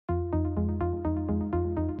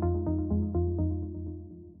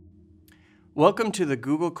Welcome to the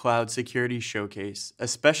Google Cloud Security Showcase, a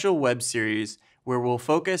special web series where we'll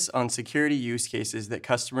focus on security use cases that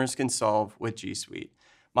customers can solve with G Suite.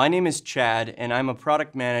 My name is Chad, and I'm a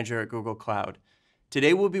product manager at Google Cloud.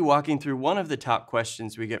 Today we'll be walking through one of the top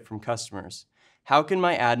questions we get from customers. How can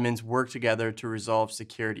my admins work together to resolve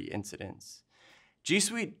security incidents? G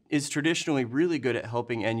Suite is traditionally really good at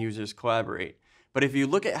helping end users collaborate, but if you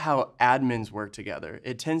look at how admins work together,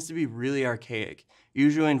 it tends to be really archaic,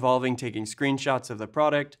 usually involving taking screenshots of the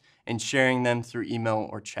product and sharing them through email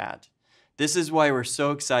or chat. This is why we're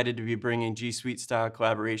so excited to be bringing G Suite style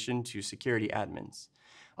collaboration to security admins.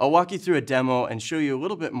 I'll walk you through a demo and show you a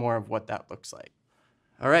little bit more of what that looks like.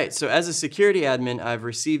 All right, so as a security admin, I've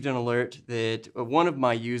received an alert that one of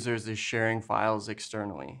my users is sharing files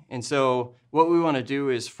externally. And so what we want to do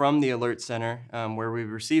is from the alert center, where we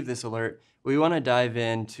receive this alert, we want to dive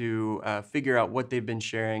in to figure out what they've been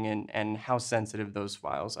sharing and how sensitive those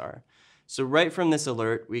files are. So right from this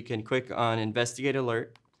alert, we can click on Investigate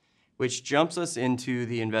Alert, which jumps us into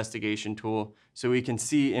the investigation tool so we can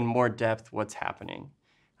see in more depth what's happening.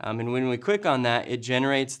 And when we click on that, it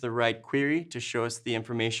generates the right query to show us the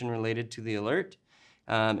information related to the alert.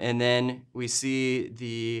 And then we see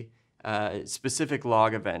the specific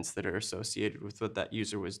log events that are associated with what that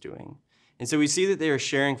user was doing. And so we see that they are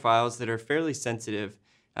sharing files that are fairly sensitive.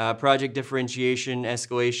 Project differentiation,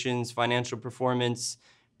 escalations, financial performance,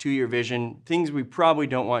 2-year vision, things we probably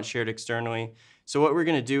don't want shared externally. So what we're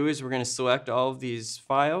going to do is we're going to select all of these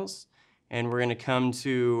files, and we're going to come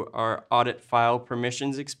to our audit file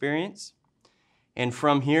permissions experience. And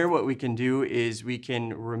from here, what we can do is we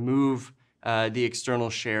can remove the external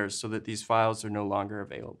shares so that these files are no longer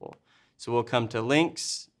available. So we'll come to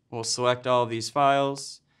links, we'll select all of these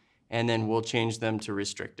files, and then we'll change them to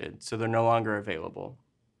restricted so they're no longer available.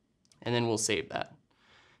 And then we'll save that.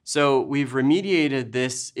 So we've remediated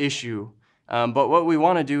this issue, but what we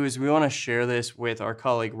want to do is we want to share this with our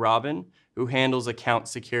colleague Robin, who handles account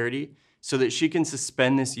security, so that she can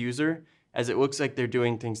suspend this user as it looks like they're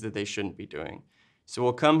doing things that they shouldn't be doing. So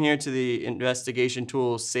we'll come here to the investigation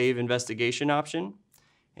tool save investigation option,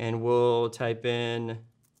 and we'll type in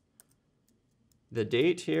the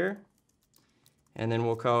date here, and then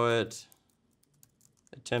we'll call it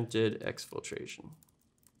attempted exfiltration.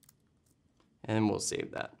 And we'll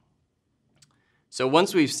save that. So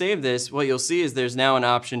once we've saved this, what you'll see is there's now an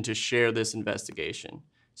option to share this investigation.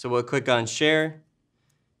 So we'll click on share,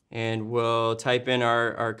 and we'll type in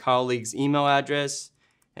our colleague's email address,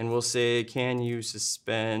 and we'll say, can you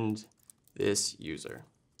suspend this user?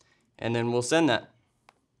 And then we'll send that.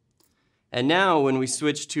 And now when we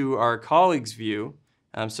switch to our colleague's view,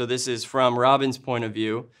 so this is from Robin's point of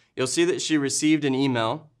view, you'll see that she received an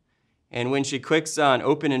email, and when she clicks on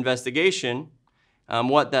open investigation,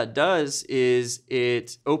 what that does is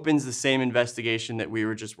it opens the same investigation that we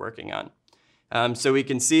were just working on. So we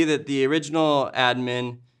can see that the original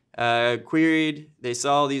admin queried, they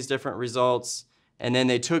saw these different results, and then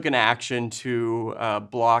they took an action to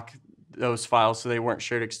block those files so they weren't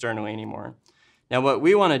shared externally anymore. Now what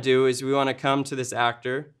we want to do is we want to come to this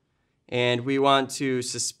actor, and we want to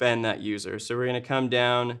suspend that user. So we're going to come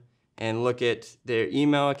down and look at their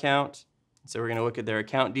email account. So we're going to look at their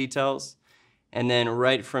account details, and then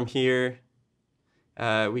right from here,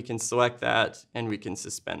 we can select that and we can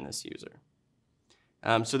suspend this user.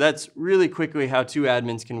 So that's really quickly how two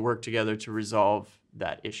admins can work together to resolve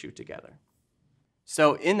that issue together.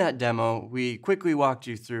 So in that demo, we quickly walked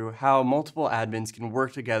you through how multiple admins can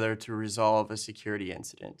work together to resolve a security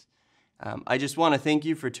incident. I just want to thank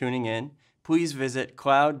you for tuning in. Please visit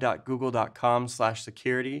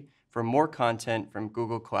cloud.google.com/security for more content from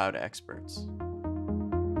Google Cloud experts.